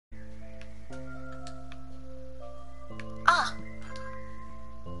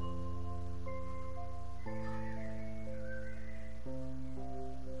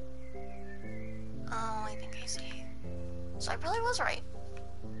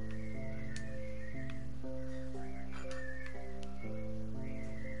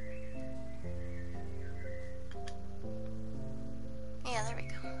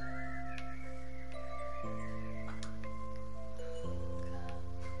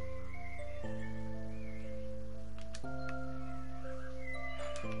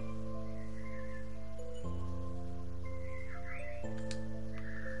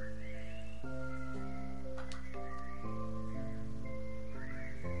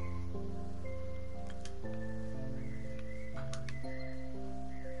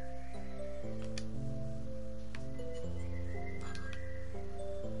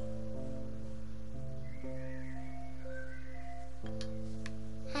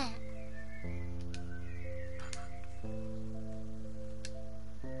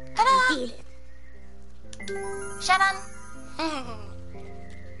Eat it. Sharon.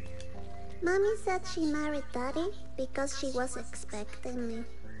 Mommy said she married Daddy because she was expecting me.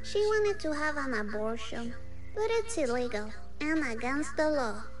 She wanted to have an abortion, but it's illegal and against the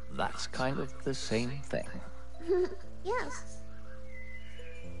law. That's kind of the same thing. Yes.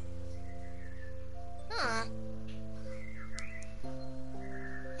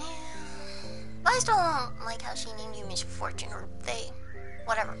 I still don't like how she named you Misfortune, or they.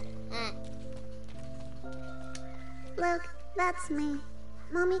 Whatever. Look, that's me.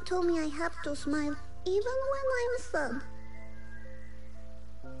 Mommy told me I have to smile even when I'm sad.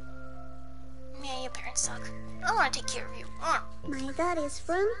 Yeah, your parents suck. I want to take care of you. My daddy's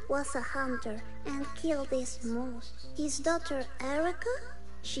friend was a hunter and killed this moose. His daughter Erica,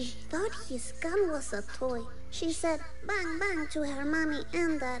 she thought his gun was a toy. She said bang bang to her mommy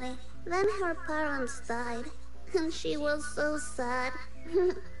and daddy. Then her parents died, and she was so sad.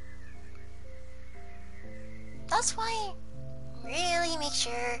 That's why really make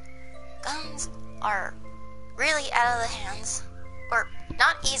sure guns are really out of the hands, or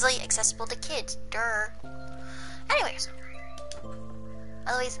not easily accessible to kids. Duh. Anyways,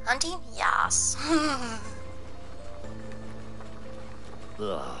 always hunting, yes.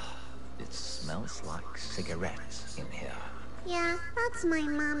 Ugh, it smells like cigarettes in here. Yeah, that's my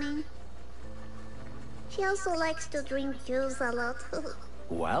mommy. She also likes to drink juice a lot.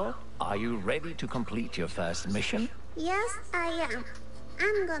 Well, are you ready to complete your first mission? Yes, I am.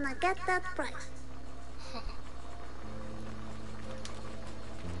 I'm gonna get that prize.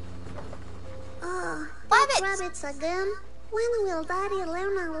 Oh, rabbits again? When will Daddy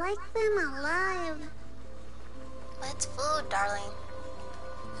learn I like them alive? What's food, darling?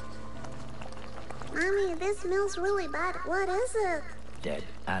 Mommy, this smells really bad. What is it? Dead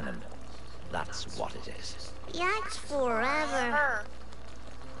animal. That's what it is. Yikes forever.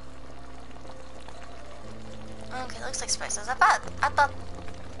 Okay, looks like spices. I thought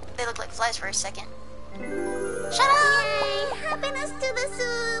they looked like flies for a second. Shut up! Yay! Happiness to the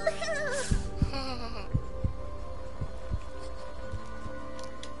soup!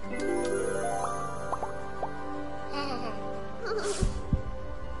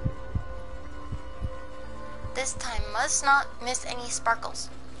 This time must not miss any sparkles.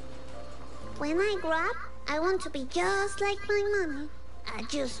 When I grow up, I want to be just like my mommy, a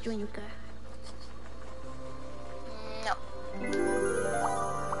juice drinker. No.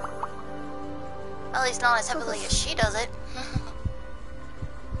 At least not as heavily as she does it.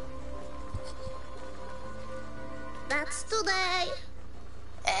 That's today.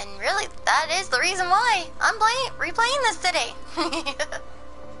 And really, that is the reason why I'm replaying this today.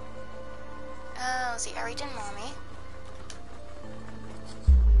 Let's see, are we done, Mommy?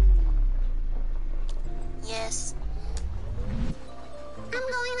 Yes. I'm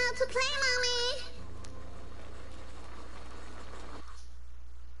going out to play, Mommy.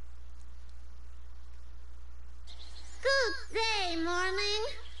 Good day, morning.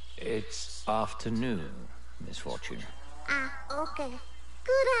 It's afternoon, Misfortune. Ah, okay.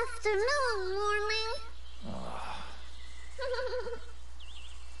 Good afternoon, morning.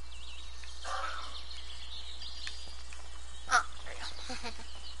 Oh, there you go.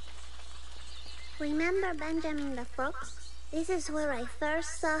 Remember Benjamin the Fox? This is where I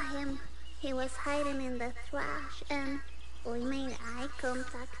first saw him. He was hiding in the trash and we made eye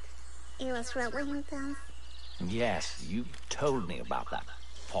contact. It was really intense. Yes, you told me about that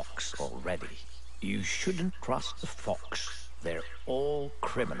fox already. You shouldn't trust the fox. They're all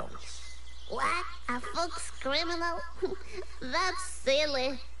criminals. What? A fox criminal? That's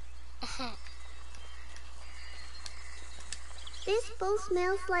silly. This pool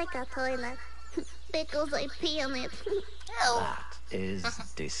smells like a toilet. Because I pee on it. That is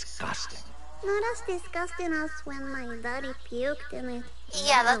disgusting. Not as disgusting as when my daddy puked in it.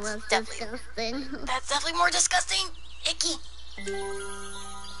 Yeah, That that's was definitely disgusting. that's definitely more disgusting. Icky.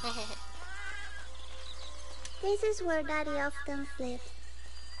 This is where Daddy often sleeps.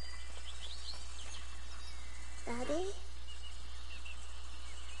 Daddy?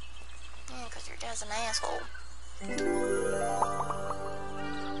 Because your dad's an asshole.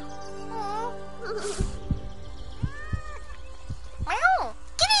 Meow!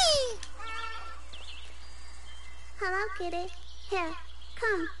 Kitty! Hello, kitty. Here,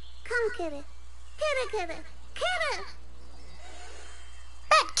 come. Come, kitty. Kitty, kitty. Kitty!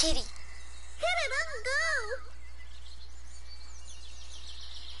 Bad kitty! Kitty, don't go!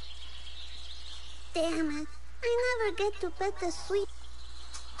 Damn it. I never get to pet the sweet.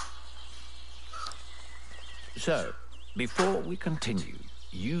 So, before we continue,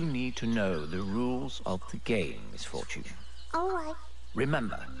 you need to know the rules of the game, Misfortune. Alright.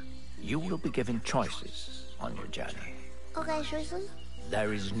 Remember, You will be given choices on your journey. Okay, choices?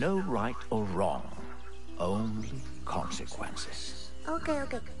 There is no right or wrong, only consequences. Okay,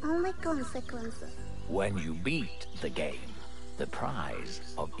 only consequences. When you beat the game, the prize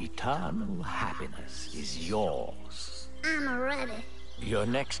of eternal happiness is yours. I'm ready. Your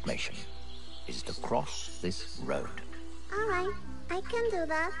next mission is to cross this road. Alright, I can do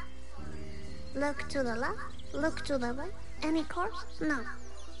that. Look to the left, look to the right. Any course? No.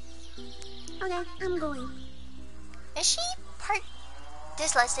 Okay, I'm going. Is she part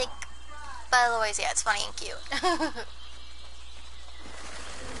dyslexic? By the way, yeah, it's funny and cute.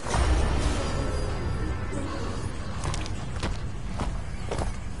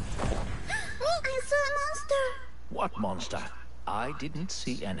 I saw a monster! What monster? I didn't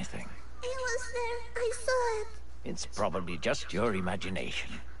see anything. It was there. I saw it. It's probably just your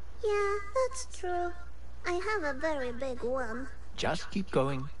imagination. Yeah, that's true. I have a very big one. Just keep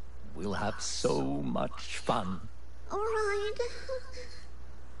going. We'll have so much fun. Alright.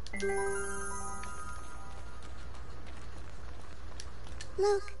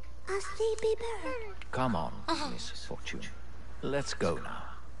 Look, a sleepy bird. Come on, Misfortune. Let's go now.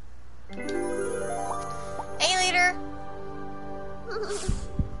 Hey, leader.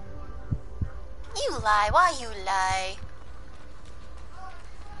 You lie. Why you lie?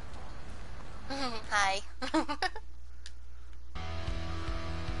 Hi.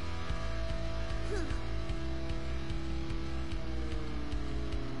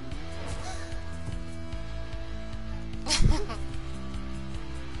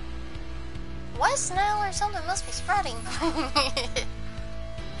 West Nile or something must be spreading.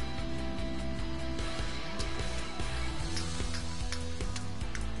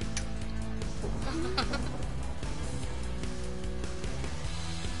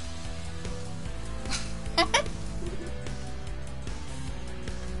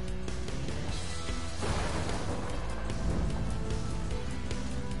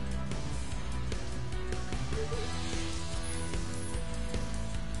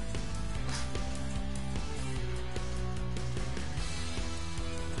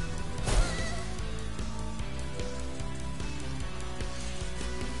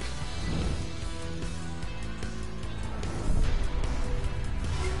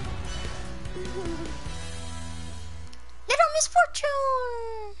 Little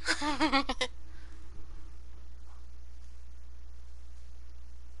Misfortune!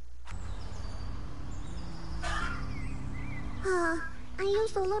 I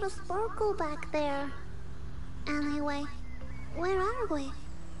used a lot of sparkle back there. Anyway, where are we?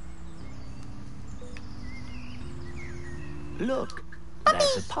 Look,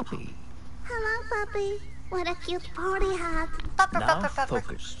 there's a puppy. Hello, puppy. What a cute party hat. Now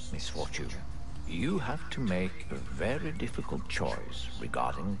focus, Misfortune. You have to make a very difficult choice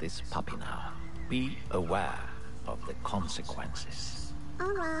regarding this puppy now. Be aware of the consequences.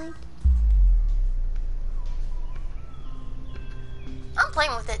 Alright. I'm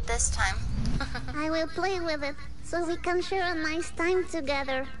playing with it this time. I will play with it so we can share a nice time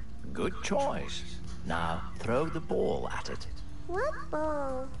together. Good choice. Now throw the ball at it. What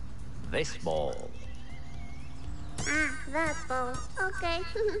ball? This ball. Ah, that ball. Okay.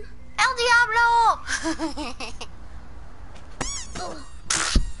 El Diablo!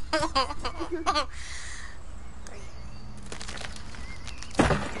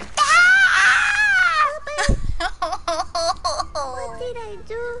 What did I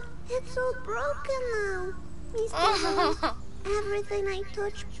do? It's all broken now. Mr. Rose, everything I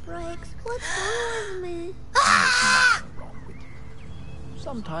touch breaks. What's wrong with me? There's nothing wrong with you.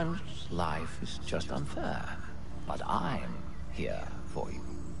 Sometimes life is just unfair. But I'm here for you.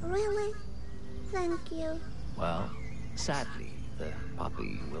 Really? Thank you. Well, sadly, the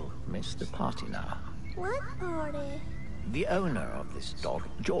puppy will miss the party now. What party? The owner of this dog,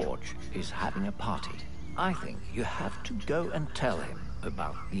 George, is having a party. I think you have to go and tell him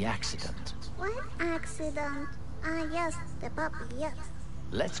about the accident. What accident? Ah, yes, the puppy, yes.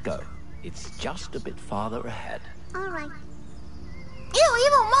 Let's go. It's just a bit farther ahead. Alright. You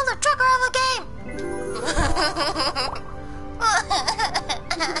evil mother trucker of a game!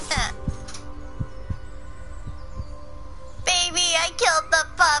 Baby, I killed the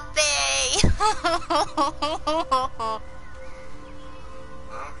puppy!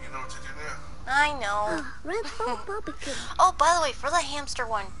 Well, you know what to do now. I know. Red Ball Barbecue. Oh, by the way, for the hamster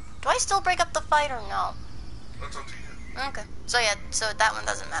one, do I still break up the fight or no? That's up to you. Okay. So yeah, so that one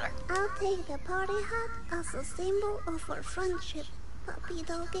doesn't matter. I'll take the party hat as a symbol of our friendship, puppy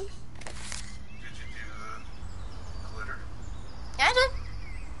doggy. Did you do the glitter? Yeah, I did.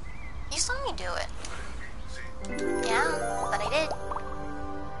 You saw me do it. See? Yeah, but I did.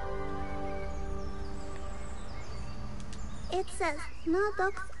 says no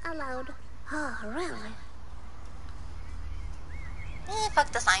dogs allowed. Oh, really?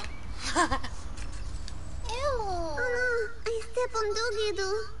 Fuck the sign. Ew. Oh no, I step on doggy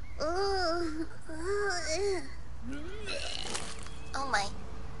doo. Oh, Oh my.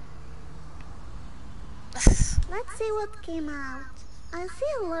 Let's see what came out. I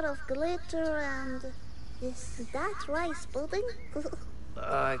see a lot of glitter and... Is that rice pudding?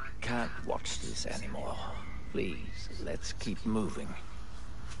 I can't watch this anymore. Please, let's keep moving.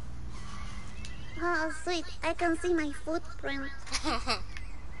 Oh, sweet. I can see my footprint.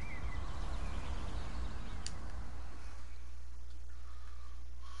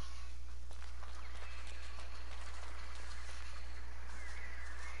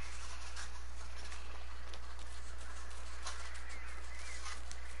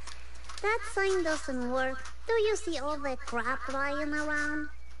 That sign doesn't work. Do you see all the crap lying around?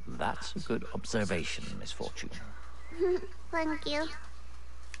 That's a good observation, Misfortune. Thank you.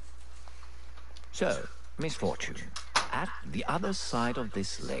 So, Misfortune, at the other side of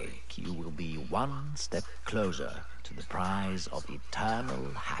this lake, you will be one step closer to the prize of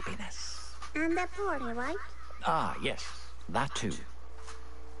eternal happiness. And the party, right? Ah, yes, that too.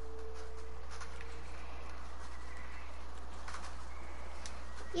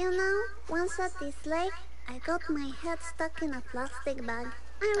 You know, once at this lake, I got my head stuck in a plastic bag.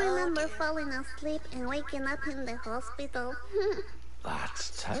 I remember falling asleep and waking up in the hospital.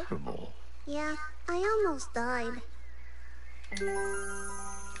 That's terrible. Yeah, I almost died.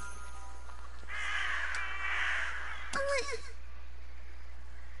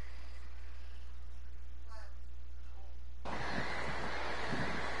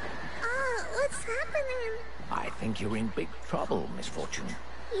 What's happening? I think you're in big trouble, Misfortune.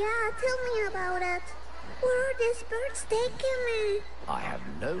 Yeah, tell me about it. Where are these birds taking me? I have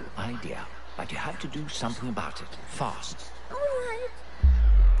no idea, but you have to do something about it, fast. Alright.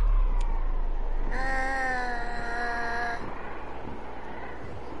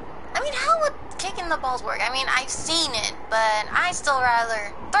 I mean, how would kicking the balls work? I mean, I've seen it, but I still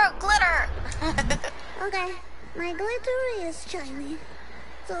rather throw glitter. Okay, my glitter is shiny.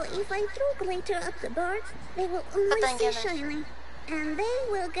 So if I throw glitter at the birds, they will only see shiny. And they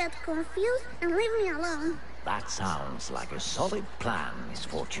will get confused and leave me alone. That sounds like a solid plan,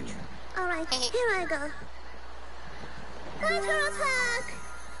 Misfortune. Alright, here I go. Glitter attack!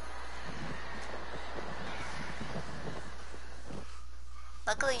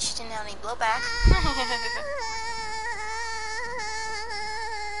 Luckily, she didn't have any blowback.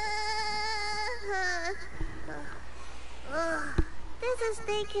 This is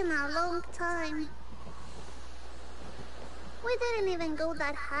taking a long time. We didn't even go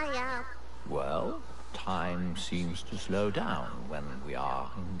that high up. Well, time seems to slow down when we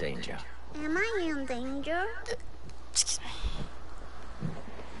are in danger. Am I in danger? Excuse me.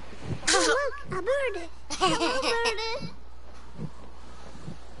 Oh, look, a birdie. Hello, birdie.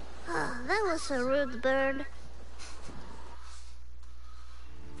 Oh, that was a rude bird.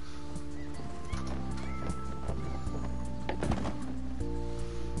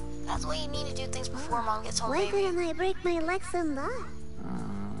 That's why you need to do things before Mom gets home, Why baby. didn't I break my legs and die?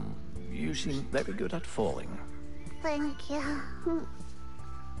 You seem very good at falling. Thank you.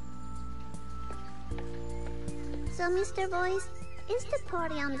 So, Mr. Boyce, is the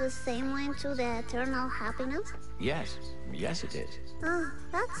party on the same way to the eternal happiness? Yes, yes it is. Oh,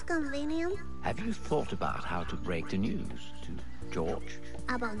 that's convenient. Have you thought about how to break the news to George?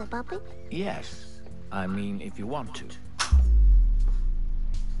 About the puppy? Yes, I mean if you want to.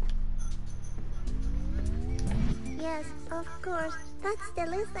 Yes, of course. That's the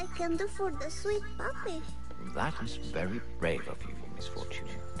least I can do for the sweet puppy. That is very brave of you, Misfortune.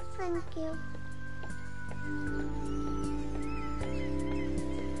 Thank you.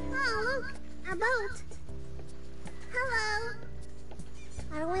 Oh, look! A boat! Hello!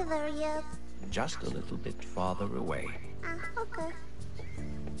 Are we there yet? Just a little bit farther away. Ah, okay.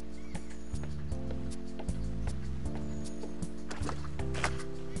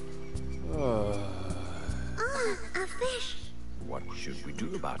 Oh, a fish! What should we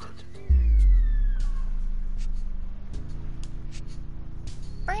do about it?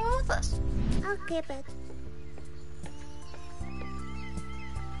 Bring him with us. I'll keep it.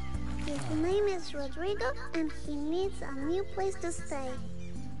 His name is Rodrigo, and he needs a new place to stay.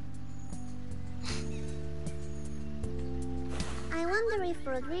 I wonder if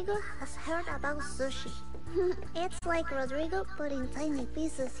Rodrigo has heard about sushi. It's like Rodrigo, but in tiny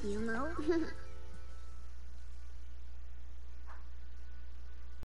pieces, you know?